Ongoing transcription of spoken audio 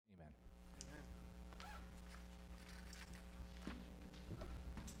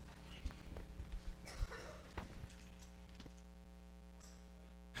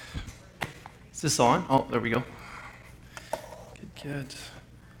Is this on? Oh, there we go. Good.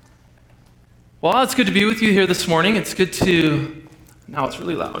 Well, it's good to be with you here this morning. It's good to, now it's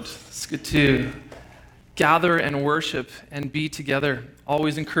really loud. It's good to gather and worship and be together.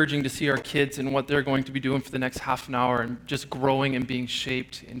 Always encouraging to see our kids and what they're going to be doing for the next half an hour and just growing and being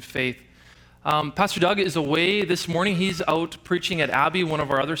shaped in faith. Pastor Doug is away this morning. He's out preaching at Abbey, one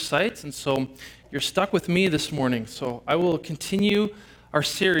of our other sites, and so you're stuck with me this morning. So I will continue our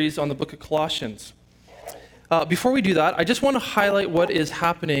series on the book of Colossians. Before we do that, I just want to highlight what is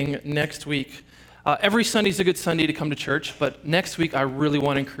happening next week. Every Sunday is a good Sunday to come to church, but next week I really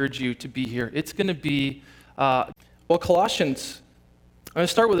want to encourage you to be here. It's going to be, Colossians. I'm going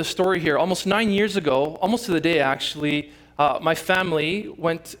to start with a story here. Almost 9 years ago, almost to the day actually, my family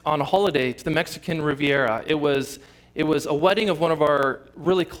went on a holiday to the Mexican Riviera. It was a wedding of one of our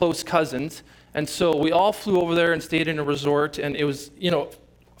really close cousins, and so we all flew over there and stayed in a resort, and it was, a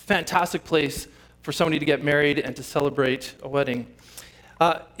fantastic place for somebody to get married and to celebrate a wedding.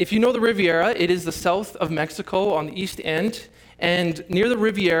 If you know the Riviera, it is the south of Mexico on the east end, and near the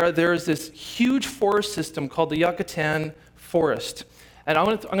Riviera there is this huge forest system called the Yucatan Forest. And I'm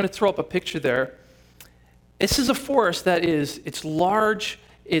going to throw up a picture there. This is a forest that it's large,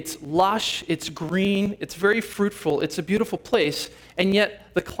 it's lush, it's green, it's very fruitful, it's a beautiful place, and yet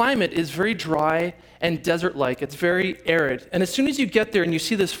the climate is very dry and desert-like. It's very arid. And as soon as you get there and you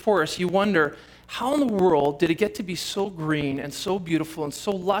see this forest, you wonder, how in the world did it get to be so green and so beautiful and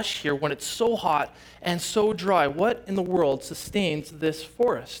so lush here when it's so hot and so dry? What in the world sustains this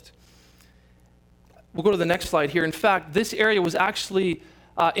forest? We'll go to the next slide here. In fact, this area was actually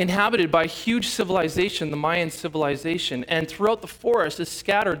inhabited by a huge civilization, the Mayan civilization, and throughout the forest is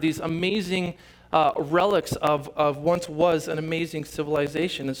scattered these amazing relics of once was an amazing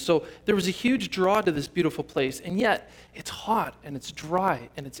civilization. And so there was a huge draw to this beautiful place, and yet it's hot and it's dry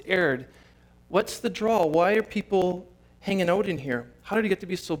and it's arid. What's the draw? Why are people hanging out in here? How did it get to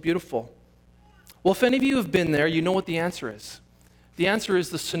be so beautiful? Well, if any of you have been there, you know what the answer is. The answer is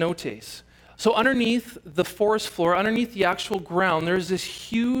the cenotes. So underneath the forest floor, underneath the actual ground, there's this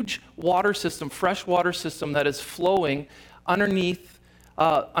huge water system, fresh water system that is flowing underneath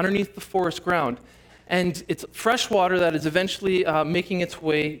the forest ground. And it's fresh water that is eventually making its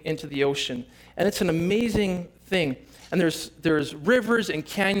way into the ocean. And it's an amazing thing. And there's rivers and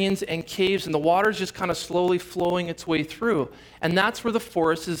canyons and caves, and the water's just kind of slowly flowing its way through. And that's where the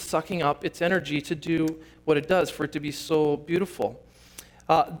forest is sucking up its energy to do what it does, for it to be so beautiful.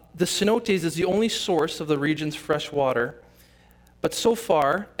 The cenotes is the only source of the region's fresh water, but so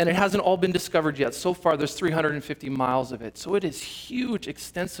far, and it hasn't all been discovered yet, so far there's 350 miles of it. So it is huge,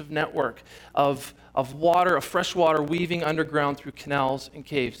 extensive network of water, of fresh water weaving underground through canals and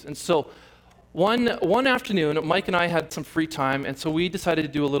caves. And so one afternoon, Mike and I had some free time, and so we decided to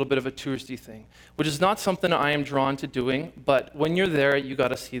do a little bit of a touristy thing, which is not something I am drawn to doing, but when you're there, you got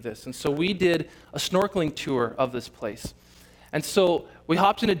to see this. And so we did a snorkeling tour of this place. And so we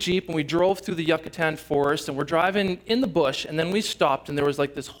hopped in a Jeep and we drove through the Yucatan Forest, and we're driving in the bush, and then we stopped and there was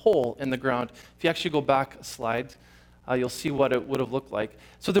like this hole in the ground. If you actually go back a slide, you'll see what it would have looked like.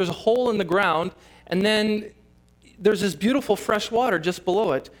 So there's a hole in the ground, and then there's this beautiful fresh water just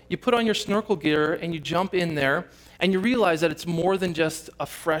below it. You put on your snorkel gear and you jump in there, and you realize that it's more than just a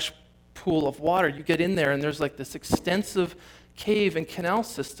fresh pool of water. You get in there and there's like this extensive cave and canal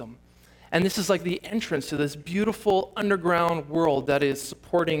system. And this is like the entrance to this beautiful underground world that is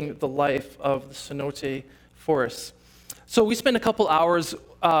supporting the life of the cenote forests. So we spent a couple hours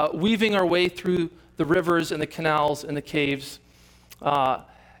weaving our way through the rivers and the canals and the caves. And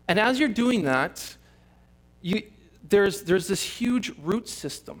as you're doing that, there's this huge root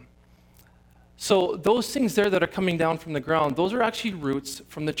system. So those things there that are coming down from the ground, those are actually roots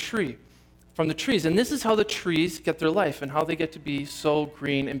from the trees. And this is how the trees get their life and how they get to be so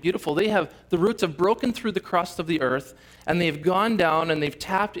green and beautiful. The roots have broken through the crust of the earth, and they've gone down and they've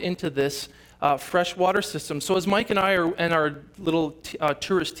tapped into this fresh water system. So as Mike and I and our little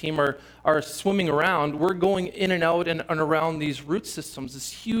tourist team are swimming around, we're going in and out and around these root systems,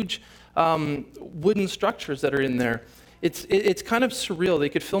 these huge wooden structures that are in there. It's kind of surreal. They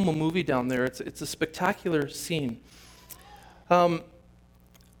could film a movie down there. It's a spectacular scene.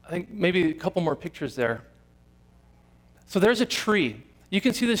 I think maybe a couple more pictures there. So there's a tree. You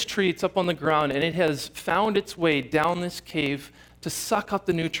can see this tree. It's up on the ground, and it has found its way down this cave to suck up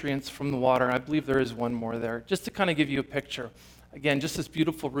the nutrients from the water. I believe there is one more there, just to kind of give you a picture. Again, just this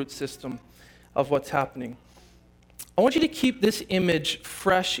beautiful root system of what's happening. I want you to keep this image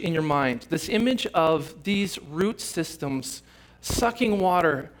fresh in your mind, this image of these root systems sucking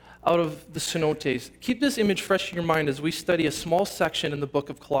water out of the cenotes. Keep this image fresh in your mind as we study a small section in the book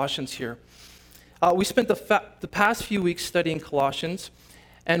of Colossians here. We spent the past few weeks studying Colossians,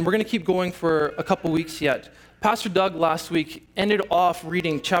 and we're going to keep going for a couple weeks yet. Pastor Doug last week ended off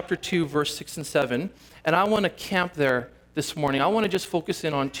reading chapter 2, verse 6 and 7, and I want to camp there this morning. I want to just focus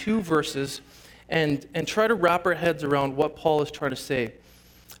in on 2 verses and try to wrap our heads around what Paul is trying to say.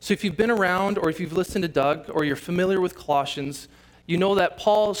 So if you've been around, or if you've listened to Doug, or you're familiar with Colossians, you know that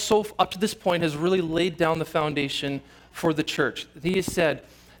Paul, up to this point, has really laid down the foundation for the church. He has said,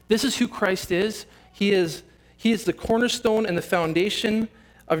 this is who Christ is. He is the cornerstone and the foundation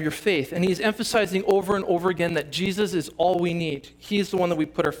of your faith. And he's emphasizing over and over again that Jesus is all we need. He is the one that we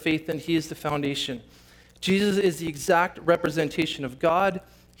put our faith in. He is the foundation. Jesus is the exact representation of God.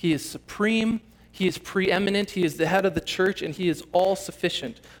 He is supreme. He is preeminent. He is the head of the church, and he is all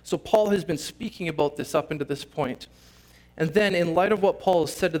sufficient. So Paul has been speaking about this up until this point. And then, in light of what Paul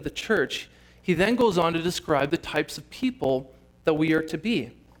has said to the church, he then goes on to describe the types of people that we are to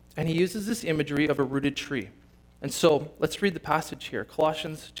be. And he uses this imagery of a rooted tree. And so, let's read the passage here,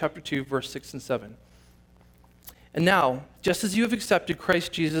 Colossians chapter 2, verse 6 and 7. And now, just as you have accepted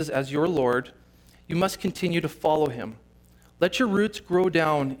Christ Jesus as your Lord, you must continue to follow him. Let your roots grow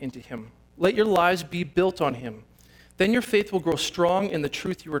down into him. Let your lives be built on him. Then your faith will grow strong in the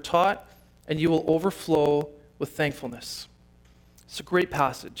truth you were taught, and you will overflow with thankfulness. It's a great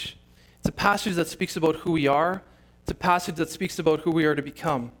passage. It's a passage that speaks about who we are. It's a passage that speaks about who we are to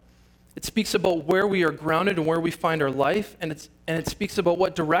become. It speaks about where we are grounded and where we find our life, and it speaks about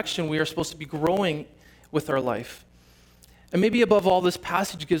what direction we are supposed to be growing with our life. And maybe above all, this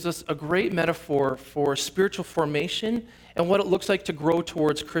passage gives us a great metaphor for spiritual formation and what it looks like to grow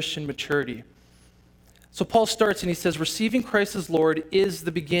towards Christian maturity. So Paul starts and he says, receiving Christ as Lord is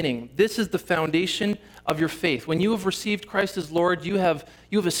the beginning. This is the foundation of your faith. When you have received Christ as Lord, you have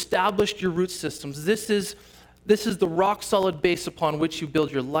established your root systems. This is the rock solid base upon which you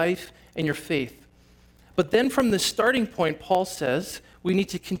build your life and your faith. But then from this starting point, Paul says, we need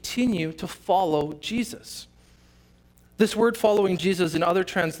to continue to follow Jesus. This word following Jesus in other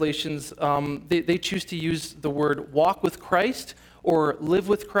translations, they choose to use the word walk with Christ or live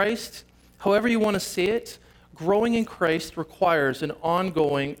with Christ. However you want to say it, growing in Christ requires an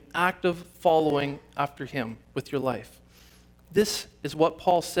ongoing, active following after him with your life. This is what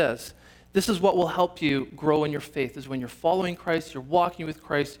Paul says. This is what will help you grow in your faith, is when you're following Christ, you're walking with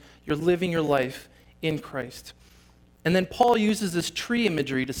Christ, you're living your life in Christ. And then Paul uses this tree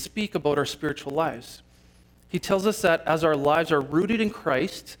imagery to speak about our spiritual lives. He tells us that as our lives are rooted in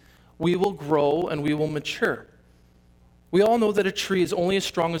Christ, we will grow and we will mature. We all know that a tree is only as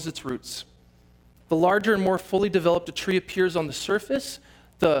strong as its roots. The larger and more fully developed a tree appears on the surface,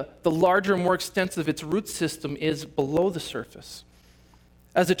 the larger and more extensive its root system is below the surface.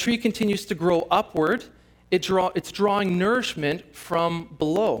 As a tree continues to grow upward, it's drawing nourishment from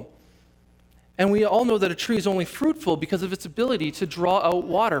below. And we all know that a tree is only fruitful because of its ability to draw out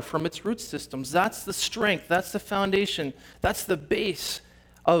water from its root systems. That's the strength, that's the foundation, that's the base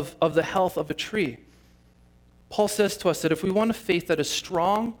of the health of a tree. Paul says to us that if we want a faith that is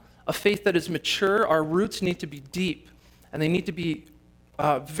strong, a faith that is mature, our roots need to be deep, and they need to be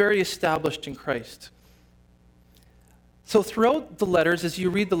very established in Christ. So throughout the letters, as you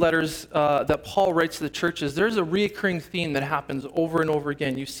read the letters that Paul writes to the churches, there's a reoccurring theme that happens over and over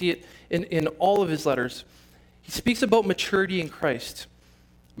again. You see it in all of his letters. He speaks about maturity in Christ.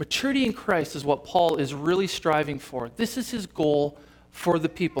 Maturity in Christ is what Paul is really striving for. This is his goal for the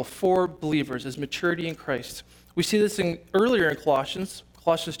people, for believers, is maturity in Christ. We see this earlier in Colossians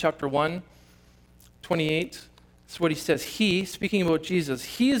chapter 1, 28. This is what he says. He, speaking about Jesus,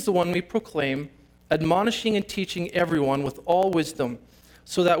 he is the one we proclaim, admonishing and teaching everyone with all wisdom,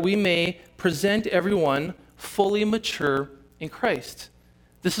 so that we may present everyone fully mature in Christ.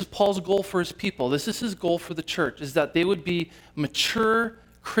 This is Paul's goal for his people. This is his goal for the church, is that they would be mature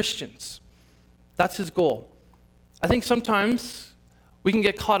Christians. That's his goal. I think sometimes we can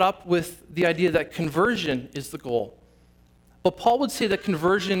get caught up with the idea that conversion is the goal. But Paul would say that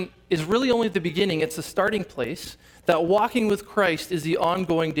conversion is really only the beginning. It's the starting place, that walking with Christ is the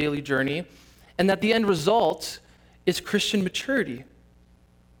ongoing daily journey, and that the end result is Christian maturity.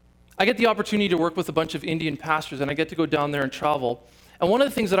 I get the opportunity to work with a bunch of Indian pastors, and I get to go down there and travel. And one of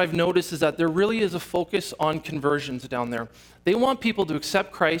the things that I've noticed is that there really is a focus on conversions down there. They want people to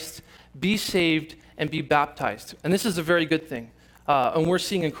accept Christ, be saved, and be baptized. And this is a very good thing. And we're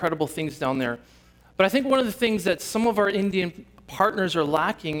seeing incredible things down there. But I think one of the things that some of our Indian partners are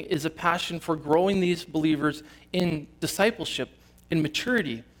lacking is a passion for growing these believers in discipleship, in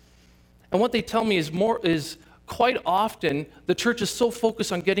maturity. And what they tell me is quite often the church is so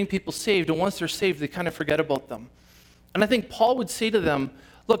focused on getting people saved, and once they're saved, they kind of forget about them. And I think Paul would say to them,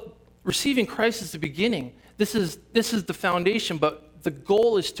 look, receiving Christ is the beginning. This is the foundation, but the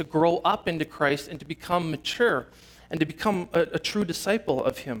goal is to grow up into Christ and to become mature and to become a true disciple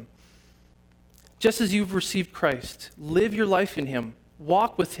of him. Just as you've received Christ, live your life in him,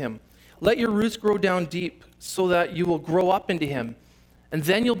 walk with him. Let your roots grow down deep so that you will grow up into him, and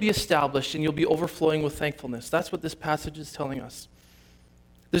then you'll be established and you'll be overflowing with thankfulness. That's what this passage is telling us.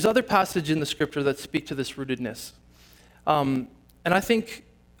 There's other passages in the scripture that speak to this rootedness. And I think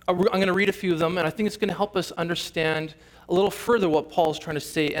I'm going to read a few of them, and I think it's going to help us understand a little further what Paul's trying to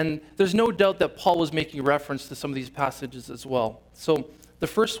say. And there's no doubt that Paul was making reference to some of these passages as well. So the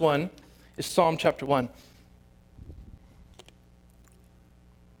first one is Psalm chapter 1.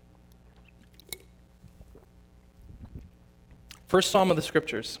 First Psalm of the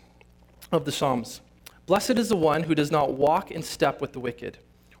Scriptures, of the Psalms. Blessed is the one who does not walk in step with the wicked,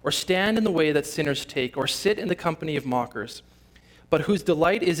 or stand in the way that sinners take, or sit in the company of mockers, but whose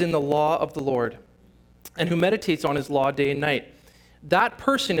delight is in the law of the Lord, and who meditates on his law day and night. That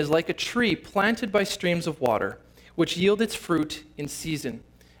person is like a tree planted by streams of water, which yield its fruit in season,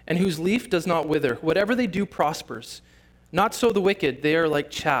 and whose leaf does not wither. Whatever they do prospers. Not so the wicked, they are like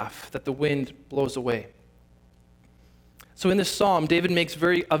chaff that the wind blows away. So in this psalm, David makes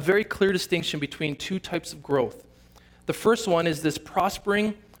a very clear distinction between two types of growth. The first one is this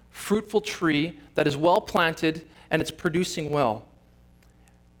prospering, fruitful tree that is well planted and it's producing well.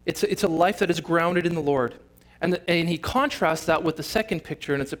 It's a life that is grounded in the Lord. And he contrasts that with the second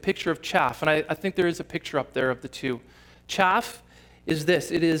picture, and it's a picture of chaff. And I think there is a picture up there of the two. Chaff is this.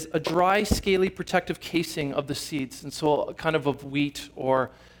 It is a dry, scaly, protective casing of the seeds, and so kind of wheat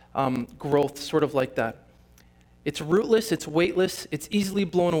or growth, sort of like that. It's rootless, it's weightless, it's easily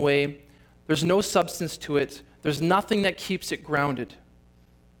blown away. There's no substance to it. There's nothing that keeps it grounded.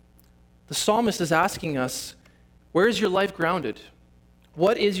 The psalmist is asking us, where is your life grounded?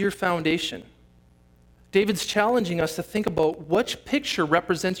 What is your foundation? David's challenging us to think about which picture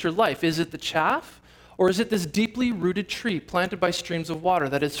represents your life. Is it the chaff, or is it this deeply rooted tree planted by streams of water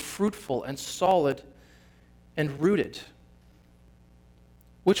that is fruitful and solid and rooted?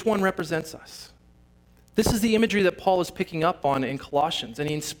 Which one represents us? This is the imagery that Paul is picking up on in Colossians, and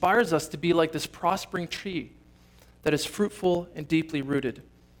he inspires us to be like this prospering tree that is fruitful and deeply rooted.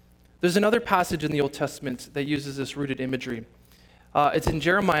 There's another passage in the Old Testament that uses this rooted imagery. It's in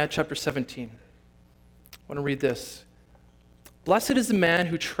Jeremiah chapter 17. I want to read this. Blessed is the man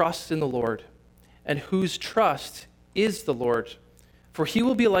who trusts in the Lord, and whose trust is the Lord. For he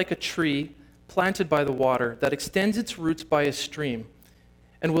will be like a tree planted by the water that extends its roots by a stream,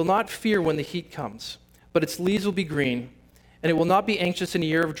 and will not fear when the heat comes. But its leaves will be green, and it will not be anxious in a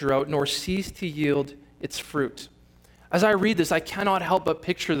year of drought, nor cease to yield its fruit. As I read this, I cannot help but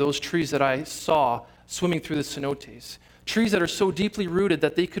picture those trees that I saw swimming through the cenotes. Trees that are so deeply rooted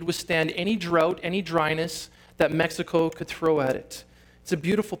that they could withstand any drought, any dryness that Mexico could throw at it. It's a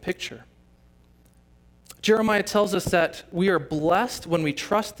beautiful picture. Jeremiah tells us that we are blessed when we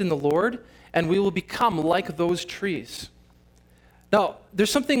trust in the Lord, and we will become like those trees. Now, there's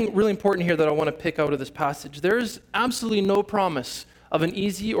something really important here that I want to pick out of this passage. There is absolutely no promise of an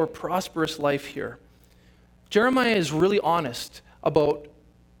easy or prosperous life here. Jeremiah is really honest about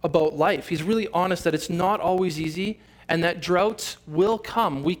life. He's really honest that it's not always easy and that droughts will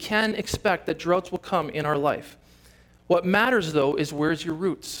come. We can expect that droughts will come in our life. What matters, though, is where's your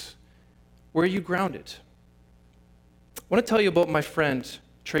roots? Where are you grounded? I want to tell you about my friend,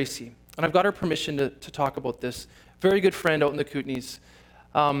 Tracy, and I've got her permission to talk about this. Very good friend out in the Kootenays.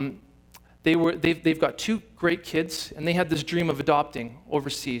 They've got two great kids, and they had this dream of adopting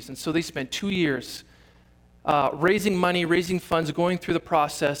overseas. And so they spent 2 years raising money, raising funds, going through the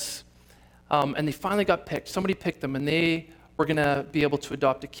process, and they finally got picked. Somebody picked them, and they were going to be able to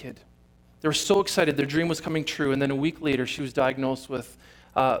adopt a kid. They were so excited. Their dream was coming true. And then a week later, she was diagnosed with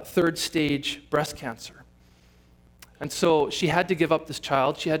third-stage breast cancer. And so she had to give up this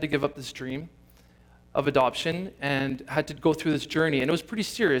child. She had to give up this dream of adoption and had to go through this journey. And it was pretty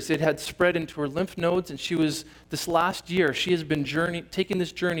serious. It had spread into her lymph nodes, and this last year, she has been taking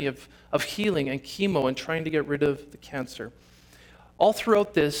this journey of healing and chemo and trying to get rid of the cancer. All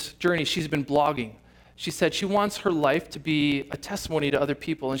throughout this journey, she's been blogging. She said she wants her life to be a testimony to other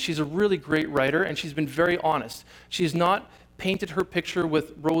people, and she's a really great writer, and she's been very honest. She's not painted her picture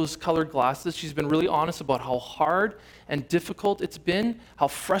with rose-colored glasses. She's been really honest about how hard and difficult it's been, how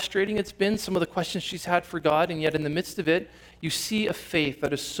frustrating it's been, some of the questions she's had for God, and yet in the midst of it, you see a faith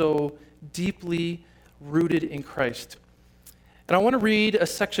that is so deeply rooted in Christ. And I want to read a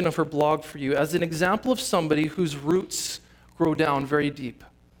section of her blog for you as an example of somebody whose roots grow down very deep.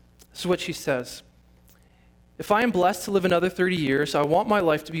 This is what she says. If I am blessed to live another 30 years, I want my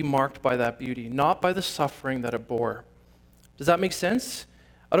life to be marked by that beauty, not by the suffering that it bore. Does that make sense?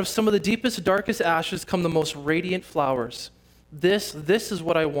 Out of some of the deepest, darkest ashes come the most radiant flowers. This is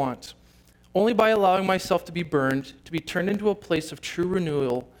what I want. Only by allowing myself to be burned, to be turned into a place of true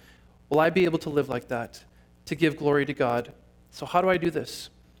renewal, will I be able to live like that, to give glory to God. So how do I do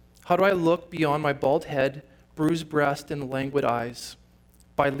this? How do I look beyond my bald head, bruised breast, and languid eyes?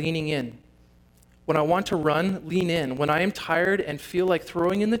 By leaning in. When I want to run, lean in. When I am tired and feel like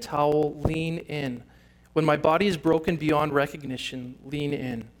throwing in the towel, lean in. When my body is broken beyond recognition, lean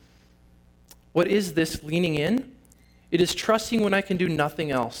in. What is this leaning in? It is trusting when I can do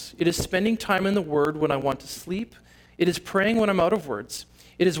nothing else. It is spending time in the Word when I want to sleep. It is praying when I'm out of words.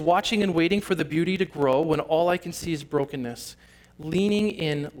 It is watching and waiting for the beauty to grow when all I can see is brokenness. Leaning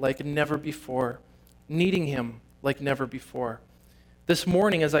in like never before. Needing Him like never before. This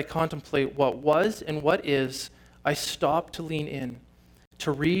morning, as I contemplate what was and what is, I stop to lean in,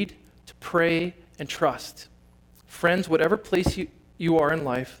 to read, to pray, and trust. Friends, whatever place you are in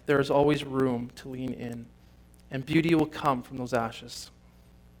life, there is always room to lean in, and beauty will come from those ashes.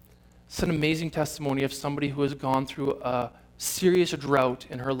 It's an amazing testimony of somebody who has gone through a serious drought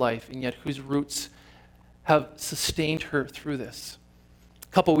in her life, and yet whose roots have sustained her through this.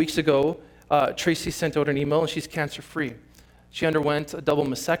 A couple weeks ago, Tracy sent out an email, and she's cancer-free. She underwent a double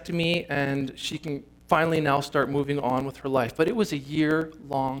mastectomy, and she can finally now start moving on with her life. But it was a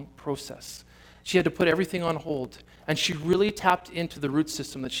year-long process. She had to put everything on hold, and she really tapped into the root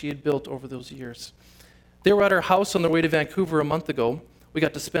system that she had built over those years. They were at her house on their way to Vancouver a month ago. We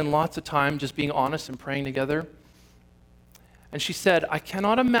got to spend lots of time just being honest and praying together. And she said, I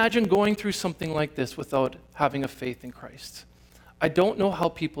cannot imagine going through something like this without having a faith in Christ. I don't know how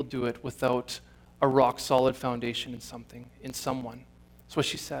people do it without a rock-solid foundation in someone. That's what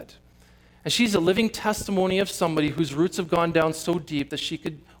she said. And she's a living testimony of somebody whose roots have gone down so deep that she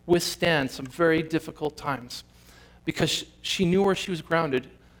could withstand some very difficult times because she knew where she was grounded.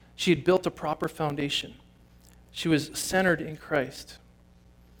 She had built a proper foundation. She was centered in Christ.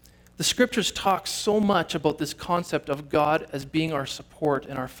 The scriptures talk so much about this concept of God as being our support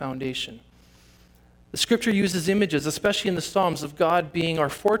and our foundation. The scripture uses images, especially in the Psalms, of God being our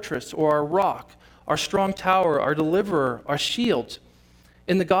fortress or our rock, our strong tower, our deliverer, our shield.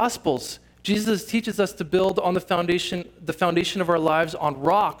 In the Gospels, Jesus teaches us to build on the foundation of our lives on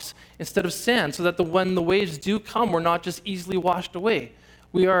rocks instead of sand, so that when the waves do come, we're not just easily washed away.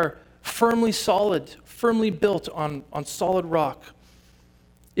 We are firmly solid, firmly built on solid rock.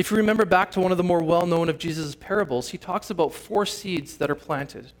 If you remember back to one of the more well-known of Jesus' parables, he talks about 4 seeds that are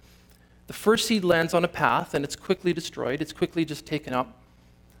planted. The first seed lands on a path, and it's quickly destroyed. It's quickly just taken up.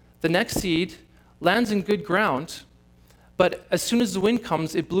 The next seed lands in good ground, but as soon as the wind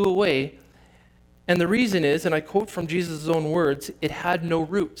comes, it blew away. And the reason is, and I quote from Jesus' own words, it had no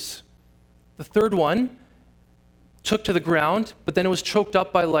roots. The third one took to the ground, but then it was choked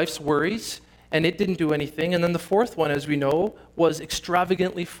up by life's worries, and it didn't do anything. And then the fourth one, as we know, was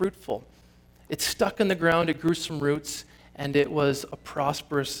extravagantly fruitful. It stuck in the ground, it grew some roots, and it was a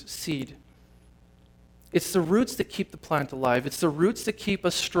prosperous seed. It's the roots that keep the plant alive. It's the roots that keep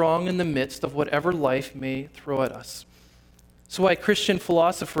us strong in the midst of whatever life may throw at us. So why Christian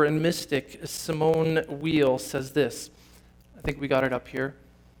philosopher and mystic Simone Weil says this. I think we got it up here.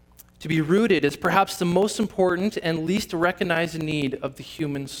 To be rooted is perhaps the most important and least recognized need of the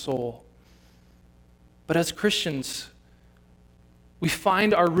human soul. But as Christians, we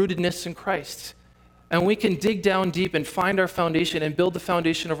find our rootedness in Christ. And we can dig down deep and find our foundation and build the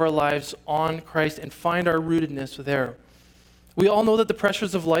foundation of our lives on Christ and find our rootedness there. We all know that the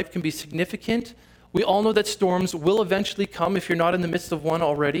pressures of life can be significant. We all know that storms will eventually come if you're not in the midst of one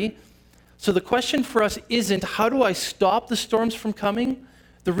already. So the question for us isn't, how do I stop the storms from coming?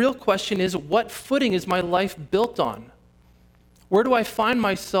 The real question is, what footing is my life built on? Where do I find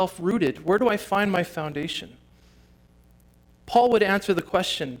myself rooted? Where do I find my foundation? Paul would answer the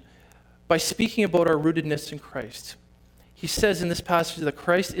question by speaking about our rootedness in Christ. He says in this passage that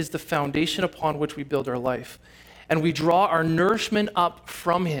Christ is the foundation upon which we build our life. And we draw our nourishment up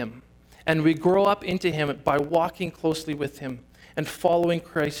from him. And we grow up into him by walking closely with him and following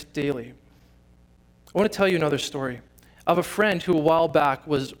Christ daily. I want to tell you another story of a friend who a while back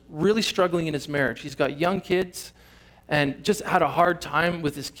was really struggling in his marriage. He's got young kids and just had a hard time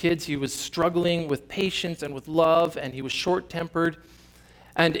with his kids. He was struggling with patience and with love, and he was short-tempered.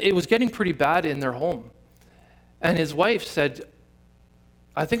 And it was getting pretty bad in their home. And his wife said,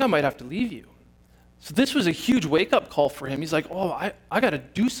 I think I might have to leave you. So this was a huge wake-up call for him. He's like, I got to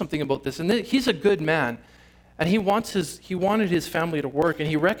do something about this. And he's a good man. And he wanted his family to work, and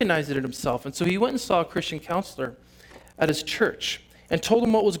he recognized it in himself. And so he went and saw a Christian counselor at his church and told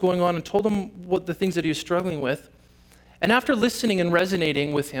him what was going on and told him what the things that he was struggling with. And after listening and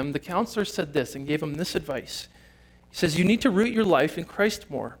resonating with him, the counselor said this and gave him this advice. He says, you need to root your life in Christ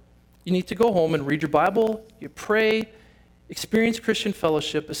more. You need to go home and read your Bible, you pray, experience Christian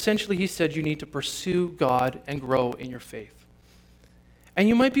fellowship. Essentially, he said you need to pursue God and grow in your faith. And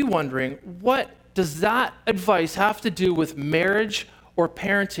you might be wondering, what does that advice have to do with marriage or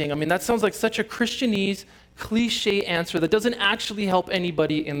parenting? I mean, that sounds like such a Christianese, cliche answer that doesn't actually help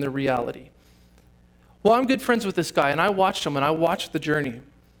anybody in the reality. Well, I'm good friends with this guy, and I watched him, and I watched the journey.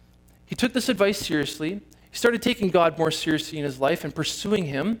 He took this advice seriously. He started taking God more seriously in his life and pursuing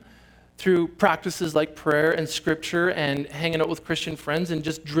him through practices like prayer and scripture and hanging out with Christian friends and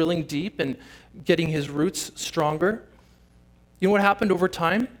just drilling deep and getting his roots stronger. You know what happened over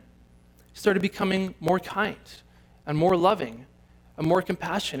time? He started becoming more kind and more loving and more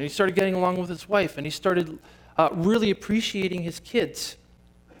compassionate. He started getting along with his wife, and he started really appreciating his kids.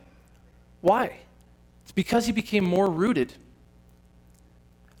 Why? It's because he became more rooted.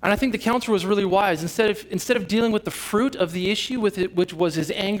 And I think the counselor was really wise. Instead of dealing with the fruit of the issue, with it, which was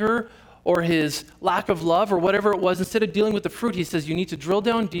his anger or his lack of love or whatever it was, instead of dealing with the fruit, he says you need to drill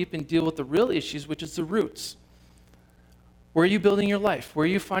down deep and deal with the real issues, which is the roots. Where are you building your life? Where are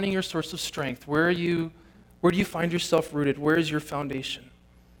you finding your source of strength? Where do you find yourself rooted? Where is your foundation?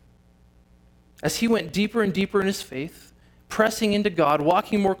 As he went deeper and deeper in his faith, pressing into God,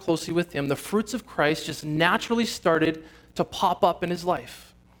 walking more closely with him, the fruits of Christ just naturally started to pop up in his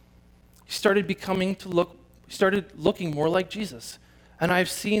life. He started looking more like Jesus. And I've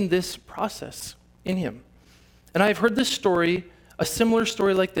seen this process in him. And I've heard this story, a similar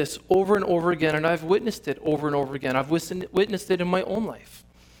story like this, over and over again, and I've witnessed it over and over again. I've witnessed it in my own life.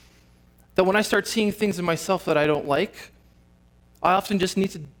 That when I start seeing things in myself that I don't like, I often just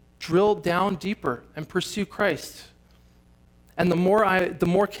need to drill down deeper and pursue Christ. And the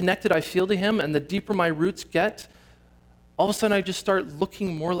more connected I feel to him and the deeper my roots get, all of a sudden I just start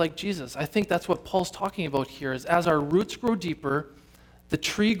looking more like Jesus. I think that's what Paul's talking about here, is as our roots grow deeper, the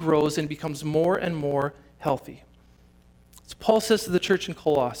tree grows and becomes more and more healthy. So Paul says to the church in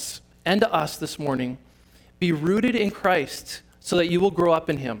Colossus and to us this morning, be rooted in Christ so that you will grow up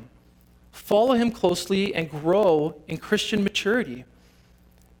in him. Follow him closely and grow in Christian maturity.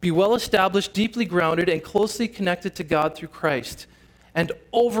 Be well established, deeply grounded, and closely connected to God through Christ, and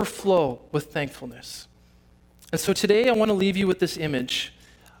overflow with thankfulness. And so today I want to leave you with this image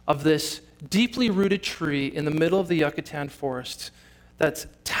of this deeply rooted tree in the middle of the Yucatan forest that's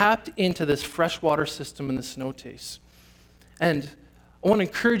tapped into this freshwater system in the cenotes. And I want to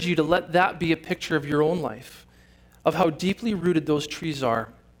encourage you to let that be a picture of your own life, of how deeply rooted those trees are,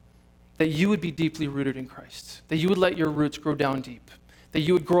 that you would be deeply rooted in Christ, that you would let your roots grow down deep, that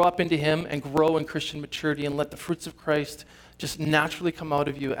you would grow up into him and grow in Christian maturity and let the fruits of Christ just naturally come out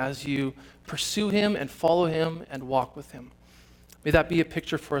of you as you pursue him and follow him and walk with him. May that be a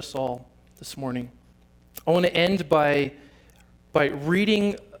picture for us all this morning. I want to end by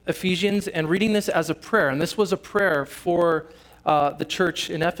reading Ephesians and reading this as a prayer. And this was a prayer for the church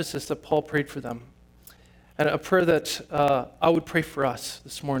in Ephesus that Paul prayed for them. And a prayer that I would pray for us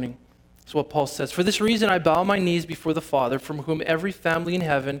this morning. That's what Paul says. For this reason I bow my knees before the Father, from whom every family in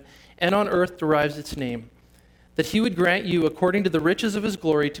heaven and on earth derives its name, that he would grant you, according to the riches of his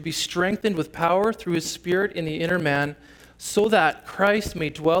glory, to be strengthened with power through his Spirit in the inner man, so that Christ may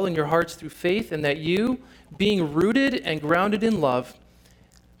dwell in your hearts through faith, and that you, being rooted and grounded in love,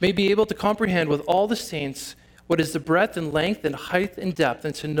 may be able to comprehend with all the saints what is the breadth and length and height and depth,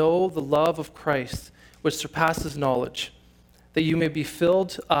 and to know the love of Christ, which surpasses knowledge, that you may be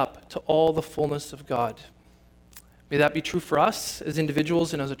filled up to all the fullness of God. May that be true for us as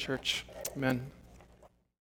individuals and as a church. Amen.